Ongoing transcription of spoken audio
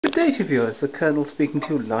day to viewers, the Colonel speaking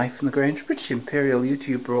to you live from the Grange, British Imperial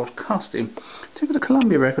YouTube Broadcasting. Taking a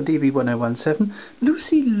Columbia record, DB1017,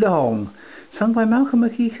 Lucy Long, sung by Malcolm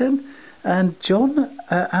McEachern and John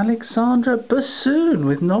Alexandra Bassoon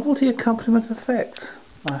with novelty accompaniment effect.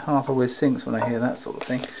 My heart always sinks when I hear that sort of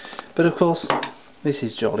thing. But of course, this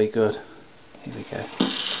is jolly good. Here we go.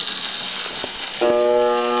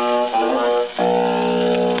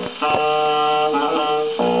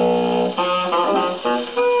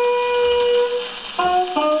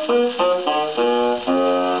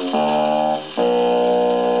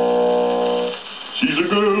 She's a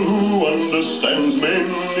girl who understands men,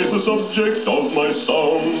 is the subject of my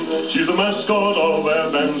song. She's the mascot of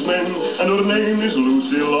our band's men, and her name is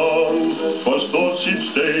Lucy Long. First thought she'd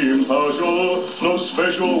stay impartial, no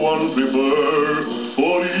special one prefer,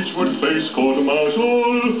 for each would face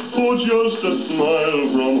court-martial for just a smile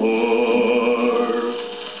from her.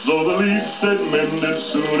 Though the least that mended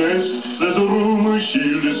soonest, there's a rumor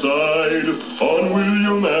she'll decide on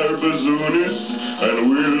William our Bassoonist, and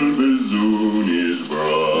will Bassoon his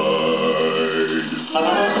bride.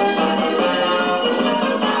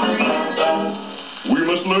 We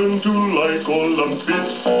must learn to like or lump it,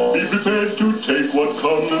 be prepared to take what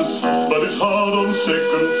comes, but it's hard on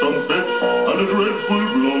second trumpet, and a dreadful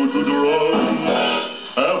blow to the drum.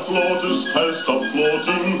 Our flautist has stopped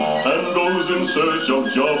flaunting, and goes in search of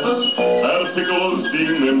jobs. Our piccolo's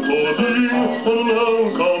been importing, and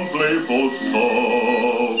now can't play for stop.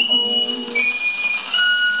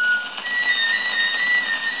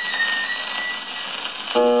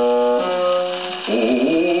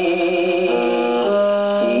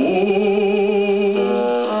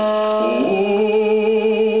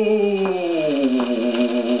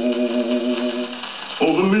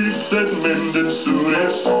 Oh, the least that mended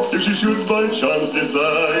soonest, if she should by chance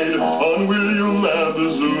decide on William our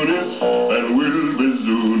Bassoonist, and will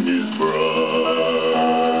Bassoon his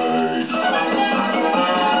bride.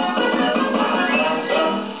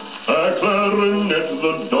 Our clarinet,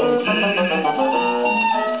 the donkey,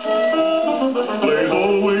 plays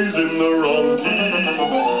always in the wrong key.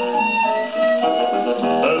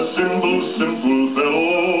 A simple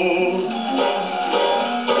fellow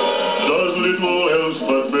does little else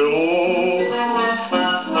but bellow.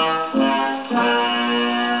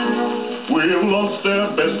 We have lost our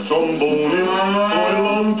best trombonist, so I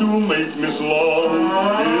long to make Miss Long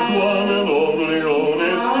his one and only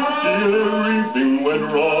honest, till everything went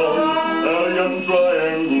wrong. Our young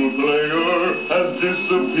triangle player has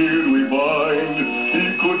disappeared, we find. He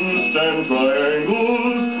couldn't stand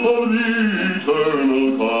triangles of the eternal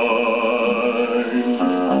kind.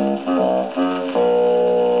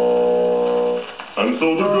 And so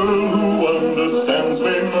the girl who understands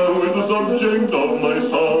men, who is the subject of my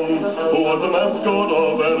song, who was the mascot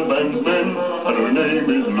of our band's men, and her name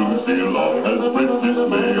is Lucy Long, has spread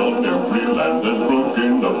dismay on every land, has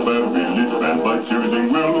broken up our village band by choosing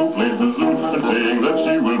Will who plays Bassoon, and saying that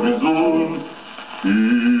she will be soon his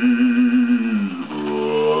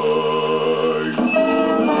bride.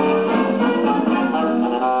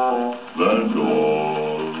 That's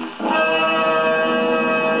all.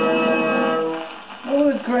 What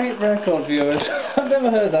a great record, viewers. I've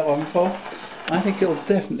never heard that one before. I think it'll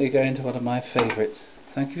definitely go into one of my favourites.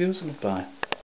 Thank you, viewers, and goodbye.